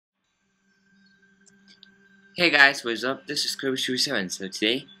Hey guys, what's up? This is Kirby7. So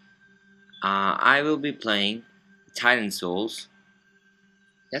today, I will be playing Titan Souls.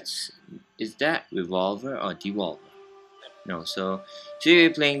 Is that Revolver or Devolver? No. So today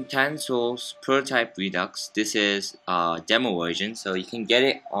we're playing Titan Souls Prototype Redux. This is demo version, so you can get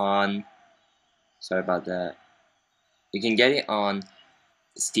it on. Sorry about that. You can get it on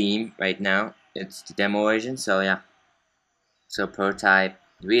Steam right now. It's the demo version. So yeah. So Prototype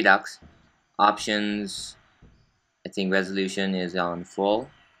Redux options. I think resolution is on full.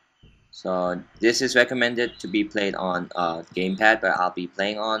 So this is recommended to be played on gamepad, but I'll be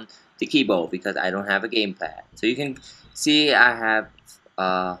playing on the keyboard because I don't have a gamepad. So you can see I have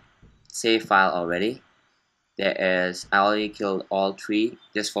a save file already. I already killed all 3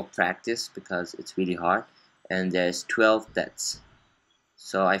 just for practice because it's really hard, and there's 12 deaths.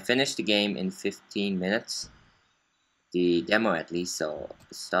 So I finished the game in 15 minutes, the demo at least. So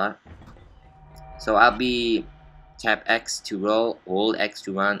let's start. So I'll be tap X to roll, hold X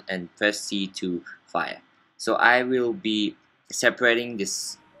to run, and press C to fire. So I will be separating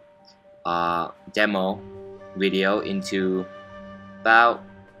this demo video into about,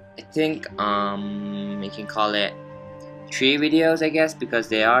 I think we can call it 3 videos, I guess, because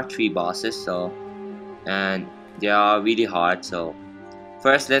there are 3 bosses. So, and they are really hard. So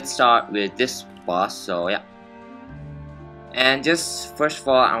first let's start with this boss. So yeah, and just first of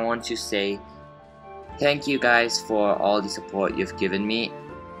all I want to say thank you guys for all the support you've given me.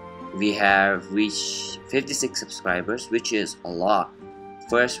 We have reached 56 subscribers, which is a lot.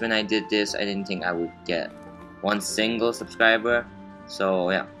 First, when I did this, I didn't think I would get 1 single subscriber. So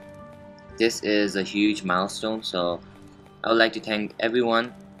yeah, this is a huge milestone. So I would like to thank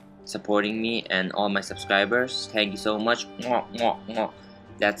everyone supporting me and all my subscribers. Thank you so much. Mwah, mwah, mwah.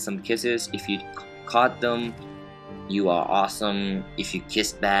 That's some kisses. If you caught them, you are awesome. If you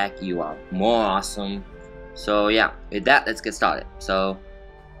kissed back, you are more awesome. So yeah, with that, let's get started. So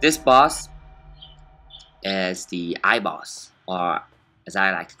this boss is the I-Boss, or as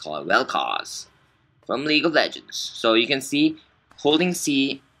I like to call it, Vel'Koz from League of Legends. So you can see, holding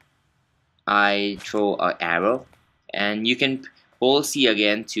C, I throw an arrow, and you can hold C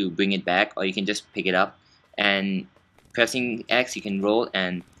again to bring it back, or you can just pick it up, and pressing X you can roll,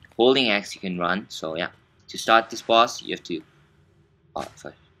 and holding X you can run. So yeah, to start this boss you have to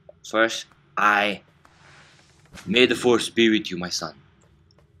first may the force be with you, my son.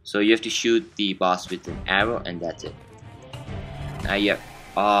 So you have to shoot the boss with an arrow, and that's it. Now you have,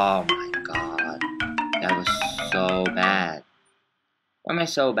 oh my god, that was so bad. Why am I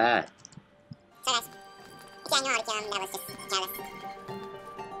so bad? So guys, if you know how to kill him, that was just careless.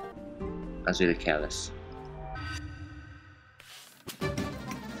 I was really careless.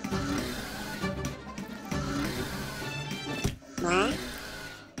 What?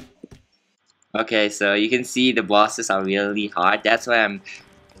 Okay, so you can see the bosses are really hard. That's why I'm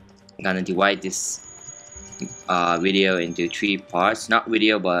gonna divide this video into 3 parts. Not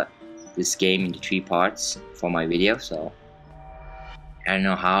video, but this game into 3 parts for my video. So I don't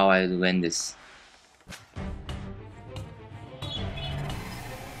know how I will win this.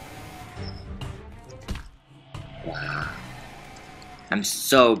 Wow, I'm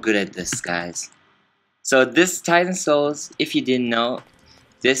so good at this, guys. So this Titan Souls, if you didn't know,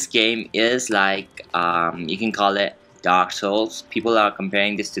 this game is like, you can call it Dark Souls. People are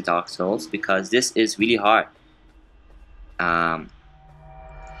comparing this to Dark Souls because this is really hard.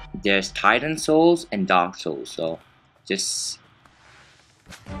 There's Titan Souls and Dark Souls, so just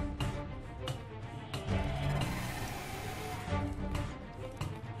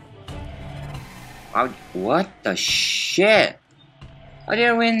what the shit? How did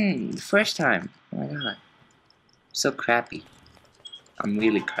I win the first time? Oh my god, so crappy. I'm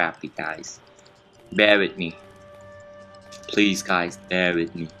really crappy, guys. Bear with me. Please, guys, bear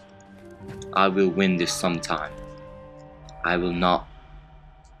with me. I will win this sometime. I will not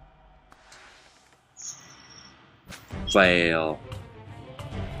fail.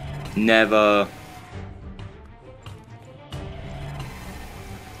 Never.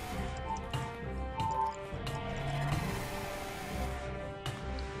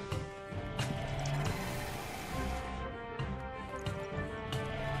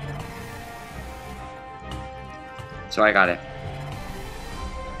 So I got it.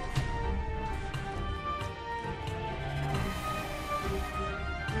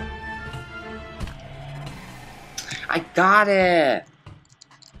 I got it!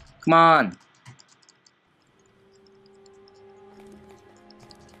 Come on!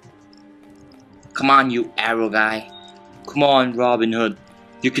 Come on, you arrow guy. Come on, Robin Hood.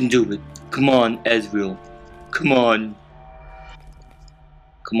 You can do it. Come on, Ezreal. Come on.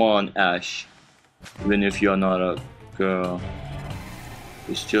 Come on, Ash. Even if you're not a girl,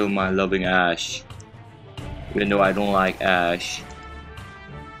 you're still my loving Ash. Even though I don't like Ash.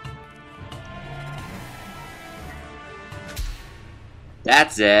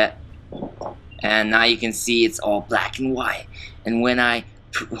 That's it. And now you can see it's all black and white. And when I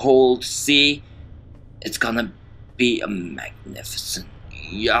hold C, it's gonna be a magnificent.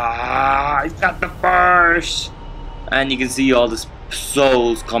 Yeah, I got the first. And you can see all the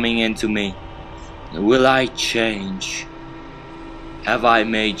souls coming into me. Will I change? Have I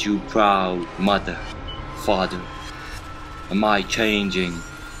made you proud, mother, father? Am I changing?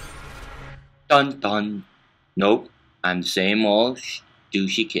 Dun dun. Nope, I'm the same old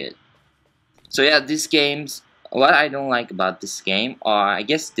douchey kid. So yeah, this game's what I don't like about this game, or I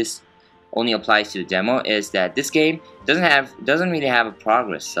guess this only applies to the demo, is that this game doesn't really have a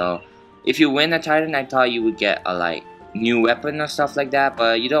progress. So if you win a Titan, I thought you would get a like new weapon or stuff like that,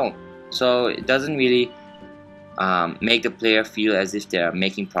 but you don't. So it doesn't really make the player feel as if they're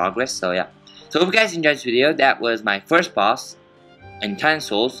making progress. So yeah. So hope you guys enjoyed this video. That was my first boss in Titan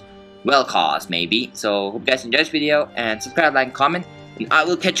Souls, Vel'Koz maybe. So hope you guys enjoyed this video, and subscribe, like, and comment, and I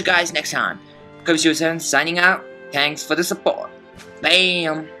will catch you guys next time. Coach7 signing out. Thanks for the support.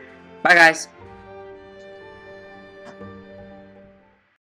 Bam. Bye guys.